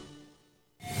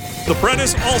The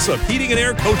Prentice Alsop Heating and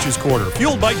Air Coaches Corner,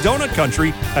 fueled by Donut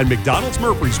Country and McDonald's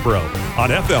Murfreesboro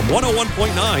on FM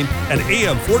 101.9 and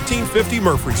AM 1450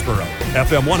 Murfreesboro,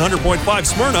 FM 100.5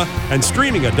 Smyrna, and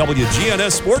streaming at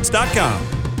WGNSSports.com.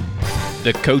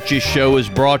 The Coaches Show is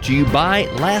brought to you by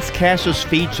Las Casas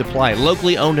Feed Supply,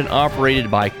 locally owned and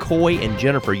operated by Coy and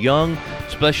Jennifer Young,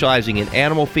 specializing in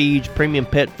animal feeds, premium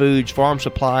pet foods, farm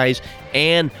supplies,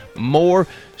 and more.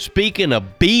 Speaking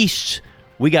of beasts,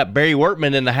 we got Barry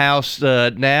Wortman in the house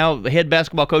now, the head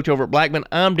basketball coach over at Blackman.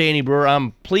 I'm Danny Brewer.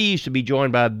 I'm pleased to be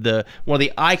joined by one of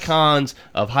the icons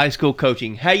of high school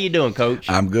coaching. How you doing, Coach?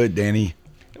 I'm good, Danny.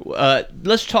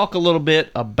 Let's talk a little bit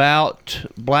about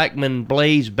Blackman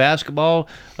Blaze basketball.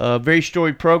 Very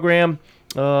storied program.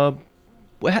 The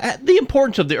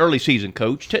importance of the early season,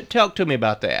 Coach. Talk to me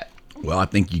about that. Well, I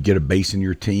think you get a base in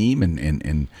your team,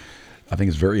 and I think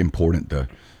it's very important to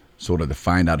sort of to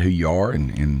find out who you are.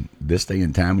 And in this day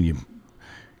and time, when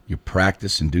you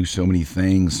practice and do so many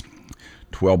things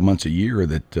 12 months a year,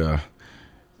 that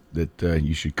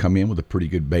you should come in with a pretty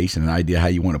good base and an idea how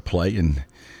you want to play. And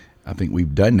I think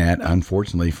we've done that.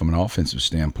 Unfortunately, from an offensive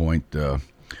standpoint,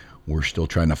 we're still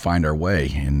trying to find our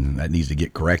way, and that needs to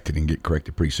get corrected and get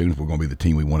corrected pretty soon if we're going to be the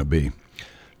team we want to be.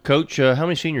 Coach, how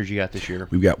many seniors you got this year?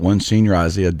 We've got one senior,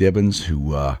 Isaiah Dibbins,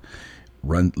 who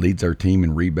leads our team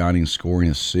in rebounding, scoring,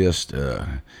 assist,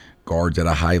 guards at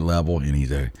a high level, and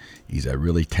he's a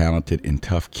really talented and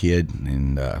tough kid,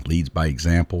 and leads by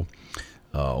example.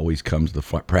 Always comes to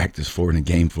the practice floor and the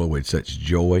game floor with such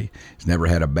joy. He's never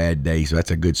had a bad day, so that's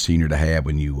a good senior to have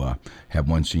when you have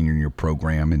one senior in your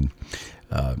program. And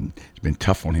it's been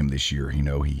tough on him this year. You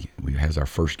know, he has our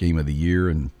first game of the year,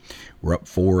 and we're up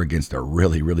 4 against a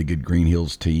really, really good Green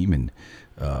Hills team, and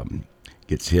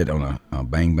gets hit on a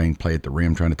bang-bang play at the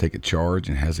rim trying to take a charge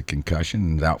and has a concussion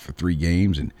and is out for 3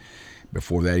 games. And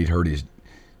before that, he'd hurt his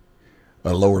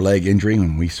lower leg injury,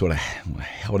 and we sort of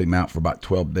held him out for about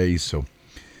 12 days. So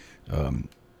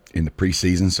in the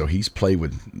preseason, so he's played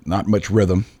with not much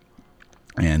rhythm,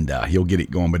 and he'll get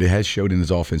it going. But it has showed in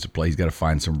his offensive play. He's got to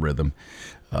find some rhythm,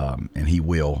 and he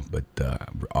will. But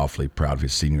we're awfully proud of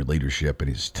his senior leadership and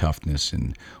his toughness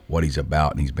and what he's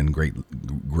about. And he's been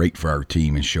great for our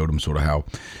team, and showed them sort of how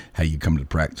you come to the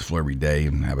practice floor every day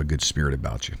and have a good spirit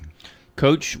about you.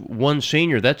 Coach, one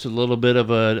senior, that's a little bit of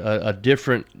a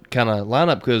different kind of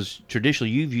lineup, because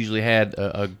traditionally you've usually had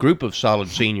a group of solid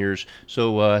seniors.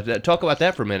 So talk about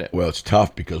that for a minute. Well, it's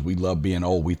tough because we love being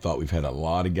old. We thought we've had a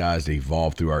lot of guys that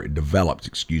developed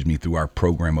through our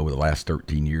program over the last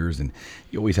 13 years. And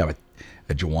you always have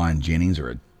a Jawan Jennings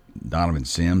or a Donovan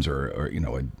Sims or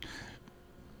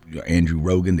Andrew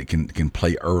Rogan that can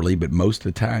play early, but most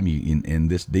of the time in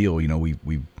this deal,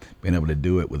 we've been able to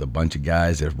do it with a bunch of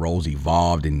guys that roles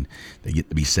evolved and they get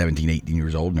to be 17, 18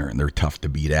 years old, and they're tough to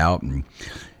beat out. And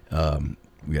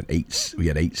we had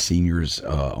 8 seniors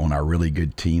on our really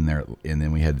good team there, and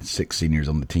then we had 6 seniors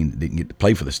on the team that didn't get to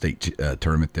play for the state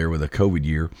tournament there with a COVID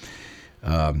year.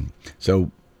 So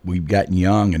we've gotten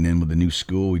young, and then with the new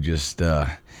school, we just and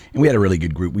we had a really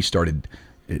good group. We started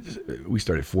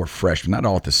 4 freshmen, not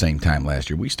all at the same time last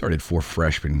year. We started 4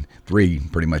 freshmen, 3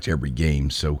 pretty much every game.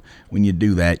 So when you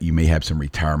do that, you may have some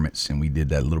retirements, and we did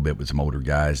that a little bit with some older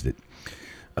guys.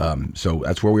 So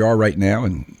that's where we are right now,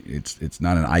 and it's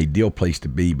not an ideal place to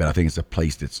be, but I think it's a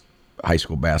place that's high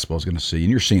school basketball is going to see, and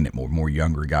you're seeing it more. More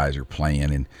younger guys are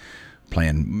playing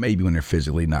maybe when they're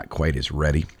physically not quite as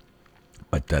ready.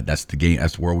 But that's the game.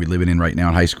 That's the world we're living in right now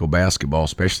in high school basketball,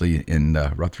 especially in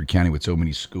Rutherford County with so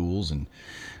many schools, and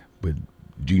with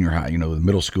junior high. The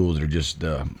middle schools are just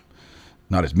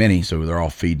not as many, so they're all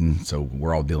feeding. So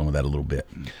we're all dealing with that a little bit.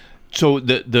 So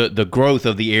the growth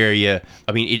of the area,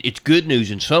 I mean, it's good news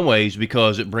in some ways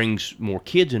because it brings more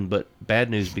kids in, but bad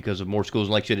news because of more schools.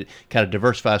 Like you said, it kind of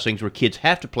diversifies things where kids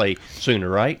have to play sooner,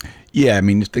 right? Yeah, I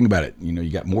mean, just think about it. You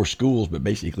got more schools, but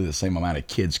basically the same amount of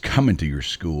kids coming to your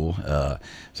school,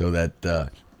 so that the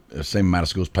same amount of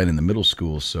schools playing in the middle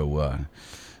school. So,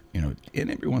 and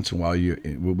every once in a while,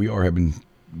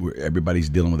 everybody's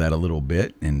dealing with that a little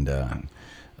bit, and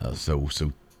so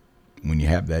when you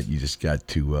have that, you just got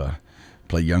to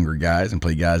play younger guys and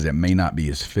play guys that may not be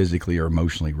as physically or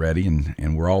emotionally ready.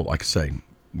 And we're all, like I say,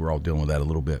 we're all dealing with that a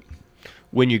little bit.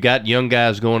 When you got young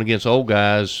guys going against old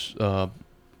guys, the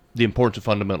importance of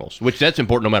fundamentals, which that's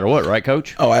important no matter what, right,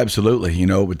 Coach? Oh, absolutely.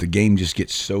 But the game just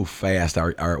gets so fast.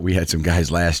 We had some guys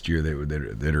last year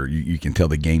that are you can tell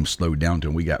the game slowed down to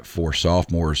them. We got 4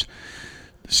 sophomores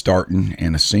starting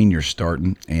and a senior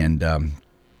starting, and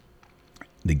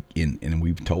and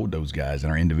we've told those guys in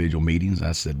our individual meetings,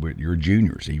 I said, you're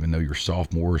juniors, even though you're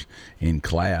sophomores in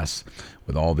class,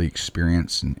 with all the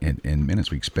experience and minutes,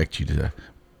 we expect you to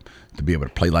to be able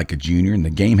to play like a junior. And the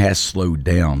game has slowed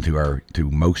down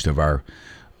to most of our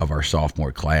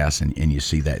sophomore class, and you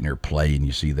see that in their play, and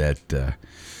you see that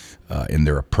in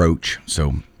their approach.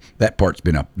 So that part's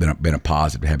been a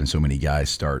positive, having so many guys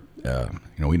start.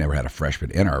 We never had a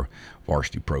freshman in our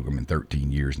varsity program in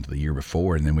 13 years until the year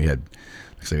before, and then we had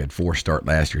 4 start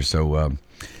last year. So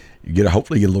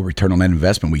hopefully get a little return on that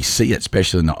investment. We see it,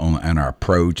 especially in our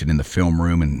approach and in the film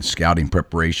room and scouting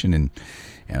preparation, and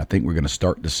I think we're going to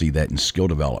start to see that in skill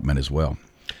development as well.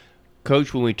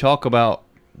 Coach, when we talk about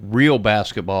real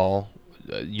basketball,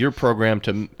 your program,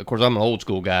 of course, I'm an old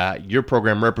school guy. Your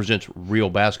program represents real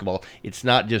basketball. It's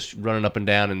not just running up and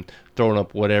down and throwing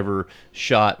up whatever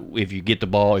shot. If you get the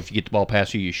ball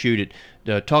past you shoot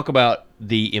it. Talk about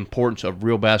the importance of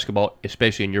real basketball,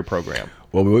 especially in your program.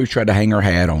 Well, we always try to hang our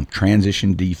hat on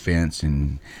transition defense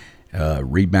and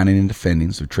rebounding and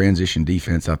defending. So transition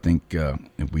defense, I think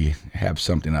if we have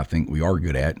something I think we are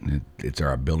good at, it's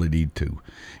our ability to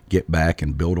get back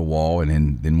and build a wall.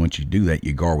 And then once you do that,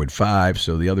 you guard with 5.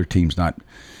 So the other team's not,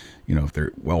 if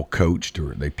they're well coached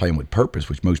or they play with purpose,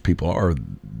 which most people are,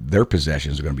 their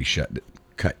possessions are going to be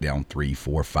cut down 3,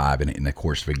 4, 5 in the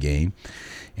course of a game.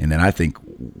 And then I think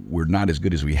we're not as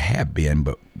good as we have been,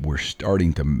 but we're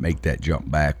starting to make that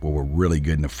jump back where we're really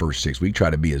good in the first 6. We try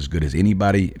to be as good as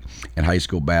anybody in high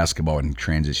school basketball in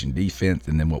transition defense,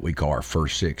 and then what we call our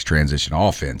first 6 transition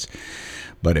offense.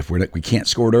 But if we can't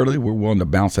score it early, we're willing to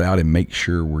bounce it out and make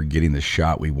sure we're getting the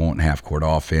shot we want in half-court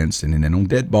offense. And then on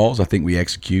dead balls, I think we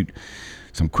execute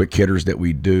some quick hitters that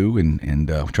we do and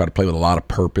try to play with a lot of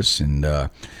purpose and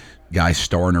guys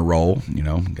star in a role,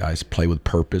 guys play with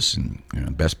purpose, and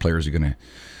best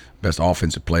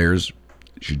offensive players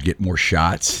should get more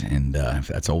shots. And if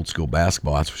that's old school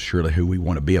basketball, that's surely who we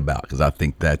want to be about, because I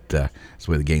think that's the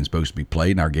way the game's supposed to be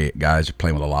played, and our guys are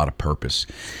playing with a lot of purpose.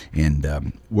 And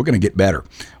we're going to get better.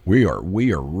 We are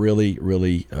really,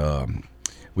 really.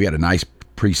 We had a nice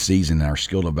preseason in our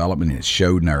skill development, and it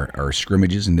showed in our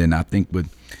scrimmages. And then I think with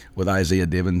Isaiah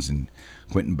Divins and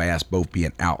Quentin Bass both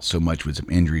being out so much with some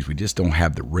injuries, we just don't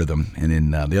have the rhythm. And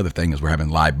then the other thing is we're having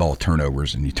live ball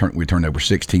turnovers, and we turned over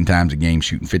 16 times a game,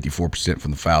 shooting 54%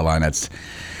 from the foul line.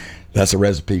 That's a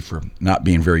recipe for not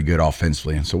being very good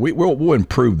offensively. And so we'll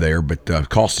improve there, but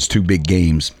cost us 2 big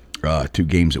games, 2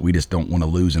 games that we just don't want to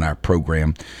lose in our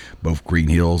program, both Green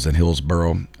Hills and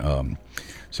Hillsboro.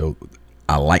 So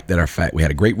I like that. We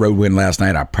had a great road win last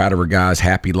night. I'm proud of our guys.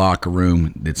 Happy locker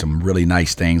room. Did some really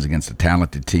nice things against a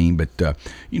talented team. But,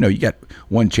 you got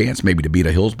one chance maybe to beat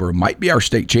a Hillsboro. Might be our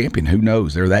state champion. Who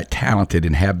knows? They're that talented,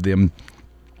 and have them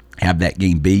have that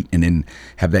game beat and then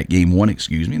have that game won,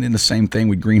 And then the same thing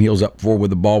with Green Hills up 4 with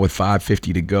the ball with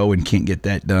 5:50 to go and can't get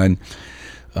that done.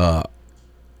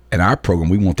 In our program,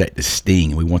 we want that to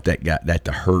sting. We want that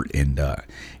to hurt, and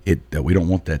we don't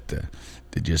want that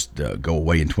to just go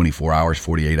away in 24 hours,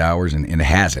 48 hours, and it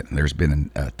hasn't. There's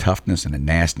been a toughness and a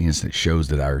nastiness that shows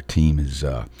that our team is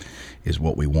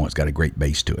what we want. It's got a great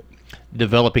base to it.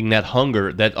 Developing that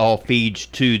hunger, that all feeds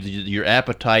to your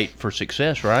appetite for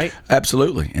success, right?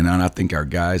 Absolutely. And I think our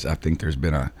guys, there's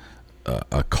been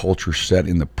a culture set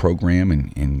in the program,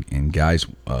 and guys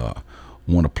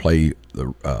want to play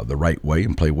the right way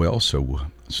and play well.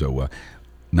 So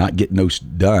not getting those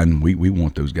done, we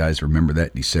want those guys to remember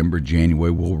that December,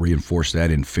 January. We'll reinforce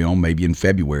that in film, maybe in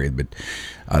February. But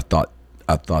I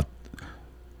thought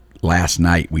last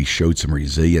night we showed some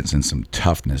resilience and some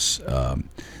toughness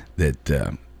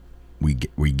that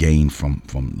we gained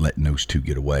from letting those 2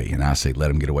 get away. And I say let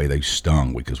them get away. They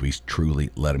stung because we truly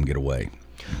let them get away.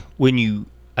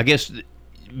 I guess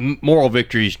moral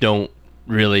victories don't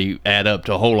really add up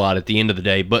to a whole lot at the end of the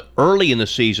day, but early in the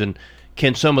season,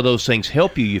 can some of those things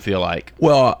help you feel like?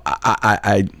 Well,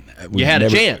 you had a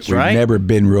chance, right? We've never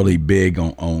been really big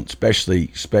on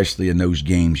especially in those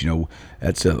games.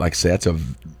 That's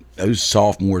those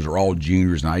sophomores are all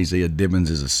juniors, and Isaiah Divins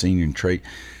is a senior, and Trey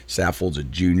Saffold's a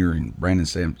junior, and Brandon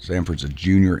Sanford's a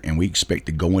junior, and we expect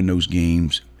to go in those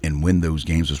games and win those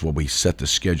games. That's why we set the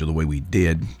schedule the way we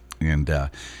did. And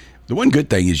the one good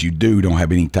thing is you don't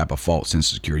have any type of false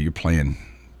sense of security. You're playing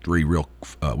 3 real.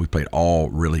 We played all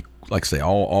really. Like I say,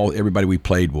 everybody we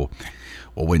played will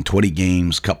win 20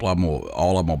 games.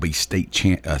 All of them will be state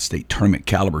tournament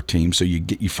caliber teams. So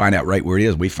you find out right where it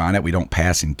is. We find out we don't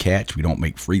pass and catch. We don't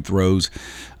make free throws.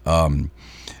 We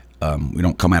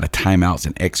don't come out of timeouts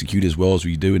and execute as well as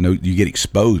we do. And you get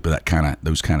exposed by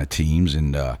those kind of teams.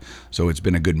 And so it's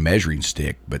been a good measuring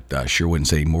stick. But I sure wouldn't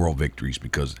say moral victories,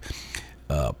 because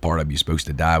part of you're supposed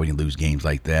to die when you lose games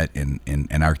like that,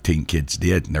 and our team kids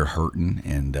did, and they're hurting,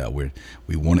 and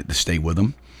we wanted to stay with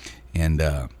them, and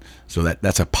so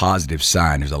that's a positive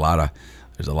sign. There's a lot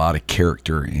there's a lot of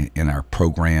character in our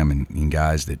program and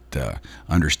guys that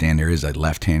understand there is a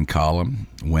left-hand column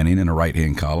winning and a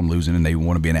right-hand column losing, and they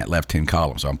want to be in that left-hand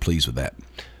column. So I'm pleased with that.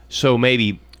 So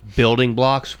maybe building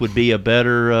blocks would be a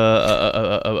better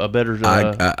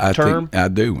term. I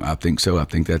do. I think so. I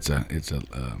think it's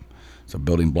a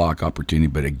building block opportunity.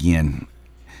 But again,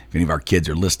 if any of our kids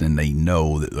are listening, they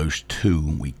know that those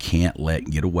two we can't let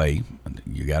get away.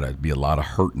 You got to be a lot of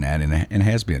hurt in that, and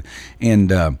has been. And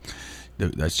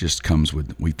that just comes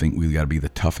with, we think we've got to be the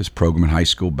toughest program in high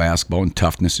school basketball, and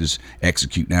toughness is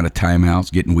executing out of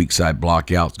timeouts, getting weak side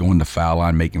blockouts, going to foul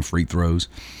line, making free throws,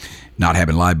 not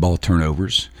having live ball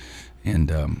turnovers.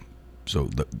 And so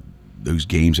those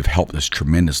games have helped us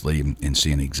tremendously in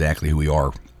seeing exactly who we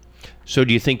are. So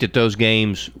do you think that those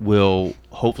games will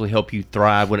hopefully help you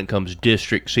thrive when it comes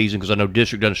district season? Because I know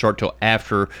district doesn't start till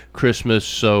after Christmas,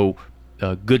 so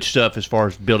good stuff as far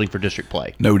as building for district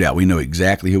play. No doubt. We know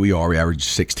exactly who we are. We average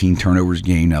 16 turnovers a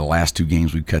game. Now, the last two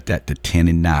games, we've cut that to 10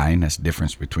 and 9. That's the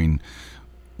difference between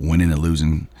winning and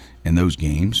losing in those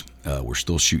games. We're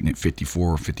still shooting at 54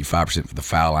 or 55% for the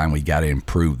foul line. We got to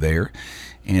improve there.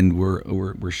 And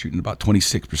we're shooting about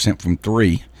 26% from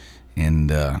three. And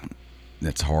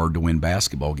that's hard to win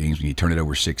basketball games when you turn it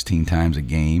over 16 times a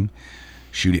game,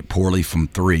 shoot it poorly from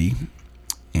three,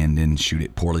 and then shoot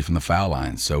it poorly from the foul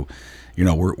line. So,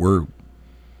 we're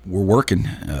working.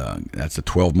 That's a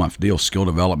 12-month deal. Skill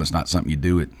development's not something you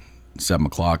do at 7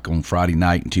 o'clock on Friday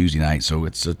night and Tuesday night. So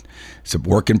it's a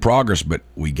work in progress, but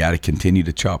we got to continue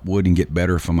to chop wood and get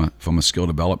better from a skill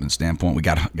development standpoint. We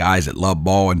got guys that love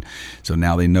ball, and so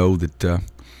now they know that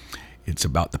it's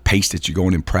about the pace that you're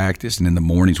going in practice, and in the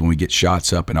mornings when we get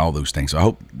shots up and all those things. So I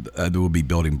hope there will be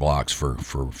building blocks for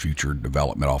future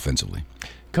development offensively.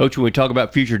 Coach, when we talk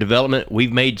about future development,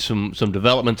 we've made some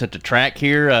developments at the track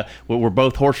here. We're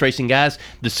both horse racing guys.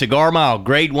 The Cigar Mile,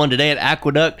 grade 1 today at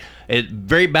Aqueduct.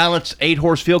 Very balanced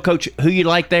 8-horse field. Coach, who you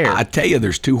like there? I tell you,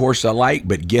 there's 2 horses I like,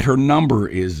 but Get Her Number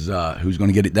is who's going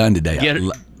to get it done today.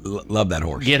 Love that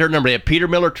horse. Get Her Number. Peter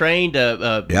Miller trained,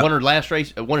 won his last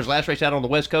race out on the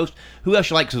West Coast. Who else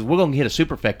you like? Because we're going to get a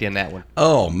superfecta in that one.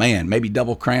 Oh man, maybe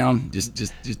Double Crown.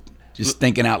 Just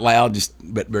thinking out loud.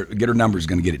 But Get Her Number is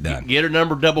going to get it done. Get Her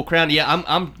Number, Double Crown. Yeah,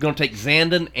 I'm going to take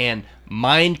Zandon and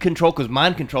Mind Control, because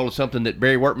Mind Control is something that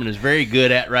Barry Wortman is very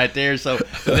good at right there. So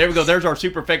there we go. There's our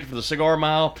superfecta for the Cigar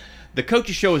Mile. The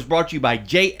Coaches Show is brought to you by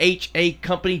JHA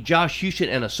Company, Josh Houston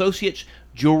and Associates,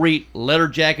 jewelry, letter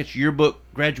jackets, yearbook,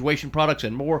 graduation products,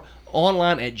 and more.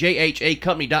 Online at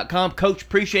jhacompany.com. Coach,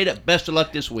 appreciate it. Best of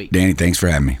luck this week. Danny, thanks for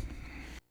having me.